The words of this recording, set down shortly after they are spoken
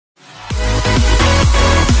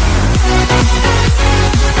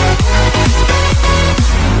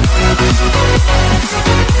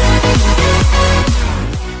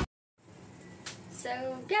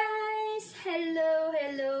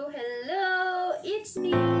it's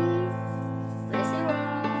me, Leci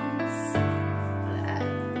Rams.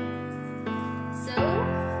 So,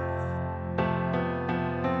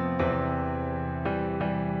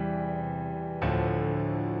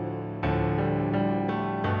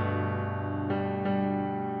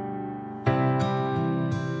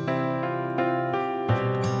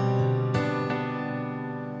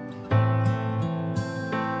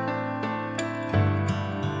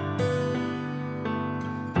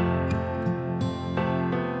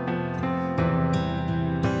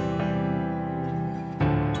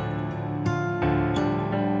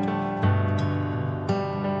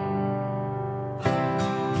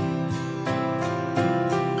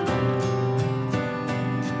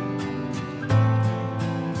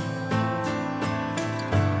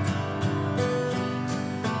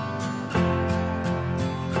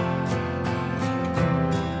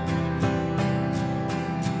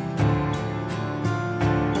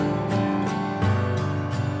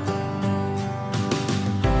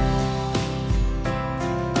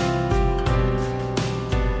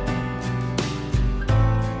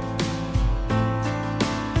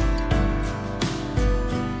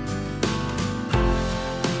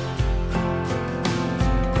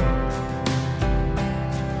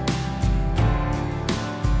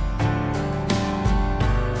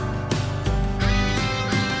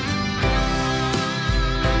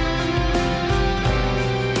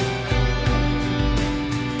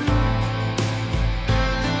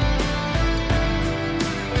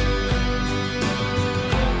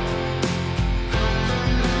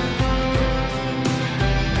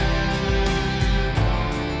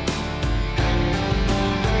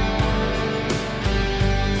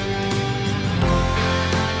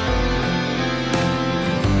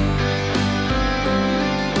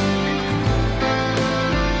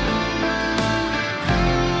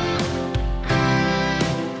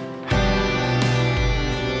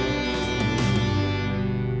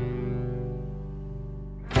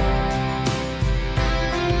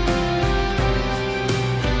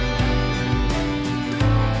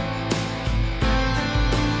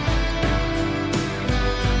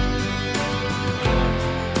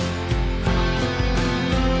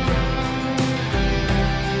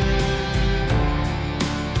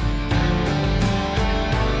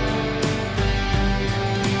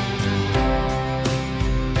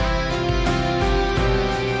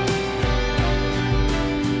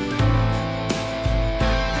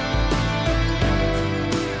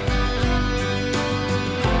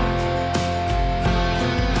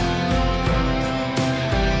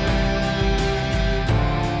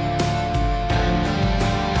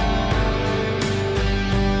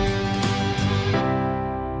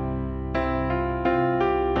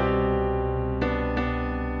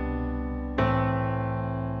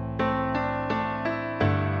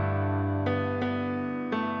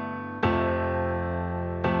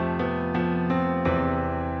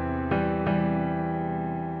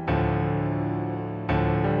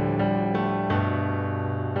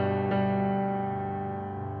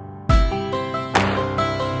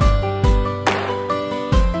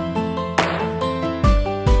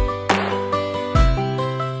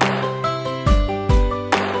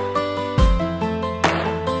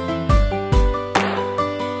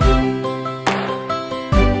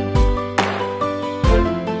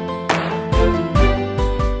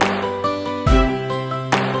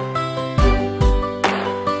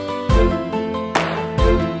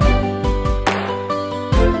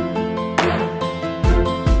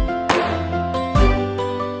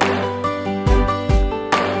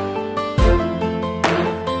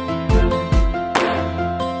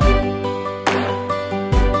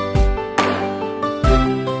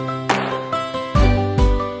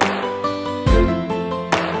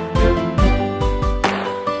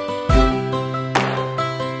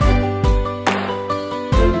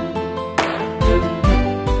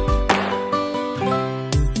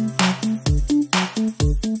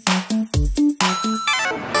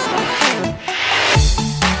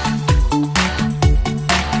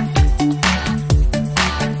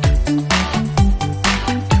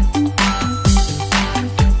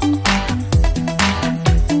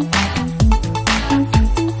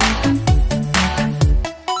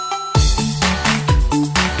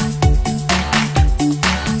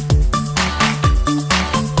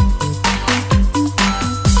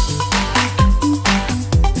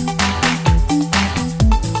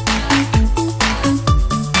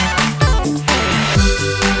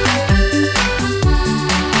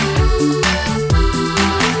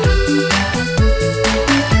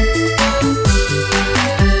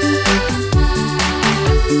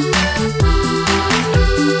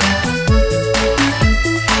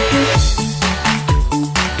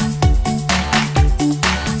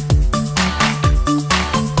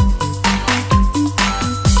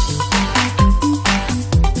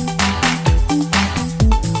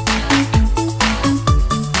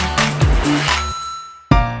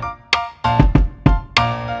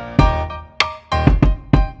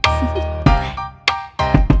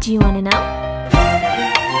 Do you wanna know?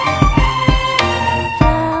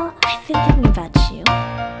 Well, I've been thinking about you,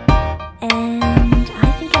 and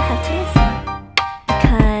I think I have to listen,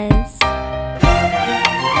 because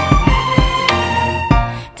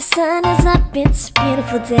the sun is up, it's a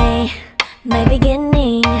beautiful day. My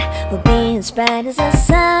beginning will be as bright as the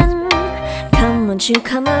sun. Come, won't you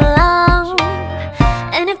come along?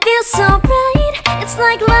 And it feels so bright, it's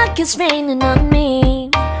like luck is raining on me.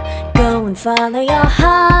 Go and follow your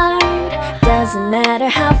heart, doesn't matter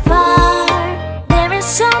how far. There is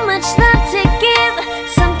so much love to give,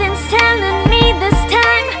 something's telling me this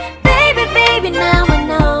time. Baby, baby, now I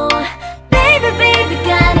know. Baby, baby,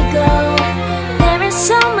 gotta go. There is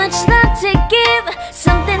so much love to give,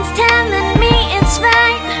 something's telling me it's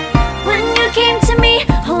right. When you came to me,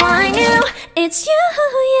 oh I knew it's you,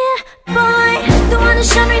 yeah, boy. The one to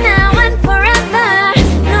show me now and forever.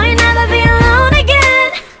 No, you'll never be alone again.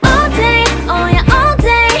 All day, oh yeah, all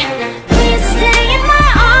day. Please stay in my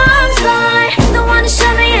arms, boy. The one to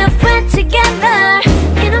show me if we're together.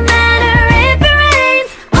 It don't matter if it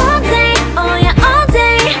rains. All day, oh yeah, all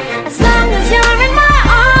day. As long as you're in my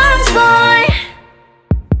arms, boy.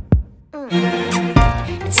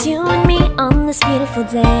 It's you and me on this beautiful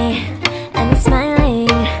day, and we're smiling,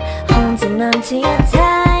 holding on to you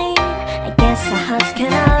tight. I guess our hearts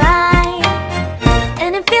can align,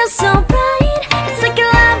 and it feels so bright, it's like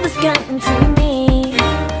your love has gotten to me.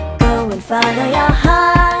 Go and follow your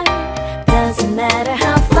heart, doesn't matter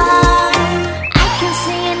how far. I can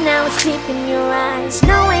see it now, it's deep in your eyes.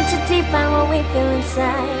 No way to define what we feel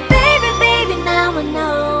inside. Baby, baby, now I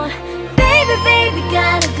know. Baby, baby,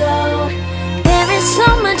 gotta go. There is so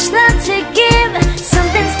much love to give,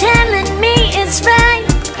 something's telling me it's right.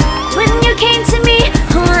 When you came to me,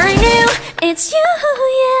 oh I knew it's you,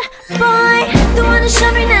 yeah, boy. The one to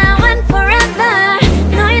show me now and forever.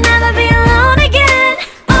 No, you'll never be alone again.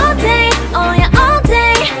 All day, oh yeah, all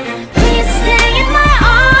day. Please stay in my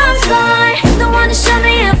arms, boy. The one to show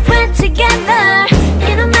me if we're together.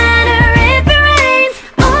 It don't matter if it rains.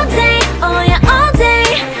 All day, oh yeah, all day.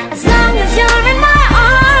 As long as you're in my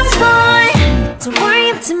arms, boy. Don't worry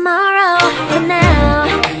of tomorrow, for now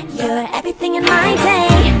you're everything in my day.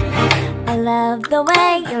 I love the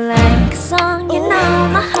way you like a song, you know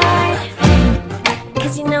my heart.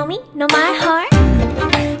 Cause you know me, know my heart.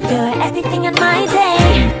 You're everything in my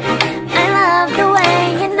day. I love the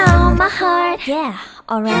way you know my heart. Yeah,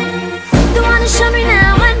 alright. The one to show me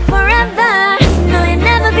now and forever. No, you'll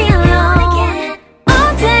never be alone again.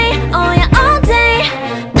 All day, oh yeah, all day.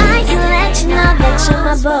 I can let you know that you're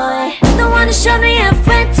my boy. The one to show me if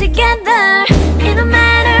we're together. It don't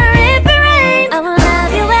matter if it rains. I will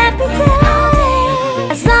love you every day.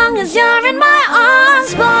 As long as you're in my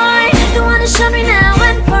arms, boy. The one to show me now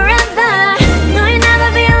and forever. No, you'll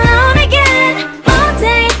never be alone again. All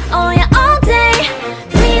day, oh yeah, all day.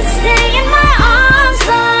 Please stay in my arms,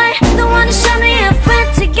 boy. The one to show me if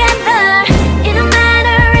we're together. It don't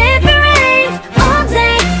matter if it rains. All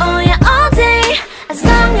day, oh yeah, all day. As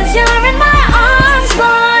long as you're in my arms,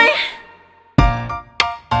 boy.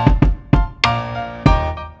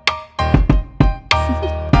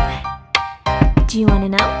 Do you wanna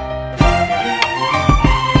know?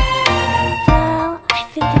 Well,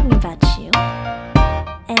 I've been thinking about you,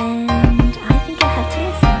 and I think I have to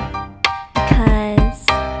listen, because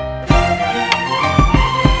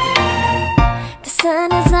the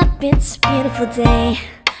sun is up, it's a beautiful day.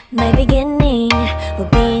 My beginning will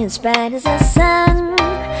be as bright as the sun.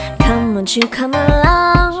 Come, won't you come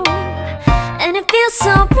along? And it feels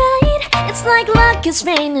so bright, it's like luck is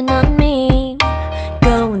raining on me.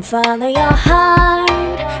 Go and follow your heart,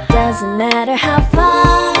 doesn't matter how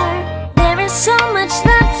far. There is so much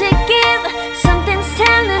love to give, something's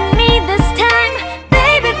telling me this time.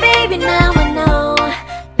 Baby, baby, now I know.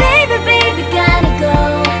 Baby, baby, gotta go.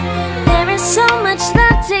 There is so much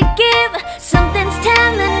love to give, something's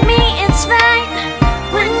telling me it's right.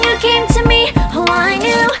 When you came to me, oh I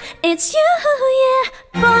knew it's you, yeah,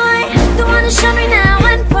 boy. The one to show me now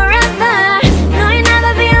and forever. No, you'll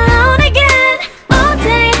never be alone again. All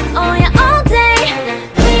day, oh yeah, all day.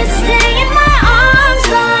 Please stay in my arms,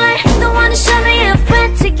 boy. The one to show me if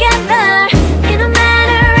we're together. It don't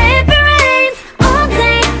matter if it rains. All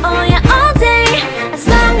day, oh yeah, all day. As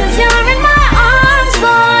long as you're in my arms,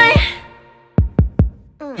 boy.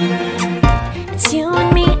 It's you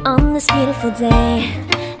and me on this beautiful day,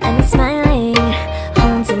 and we're smiling,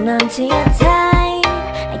 holding on to you tight.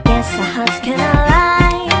 I guess our hearts can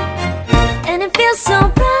align, and it feels so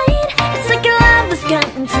bright, it's like your love has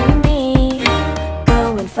gotten to me.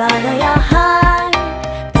 Go and follow your heart,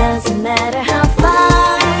 doesn't matter how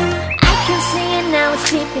far. I can see it now, it's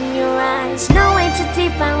deep in your eyes. No way to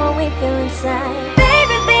define what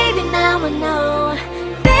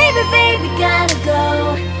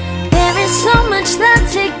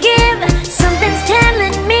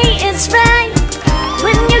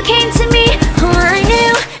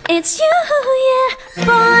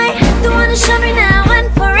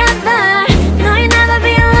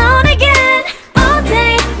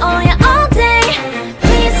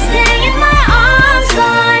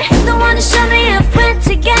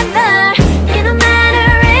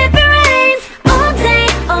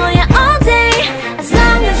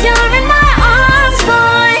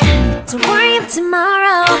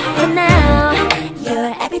for now,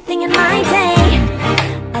 you're everything in my day.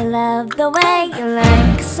 I love the way you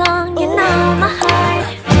like a song, you know my heart.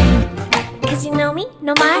 Cause you know me,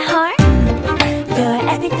 know my heart. You're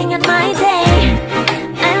everything in my day.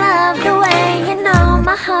 I love the way you know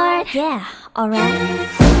my heart. Yeah, alright.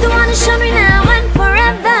 The one to show me now and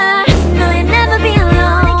forever. No, you'll never be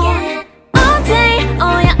alone.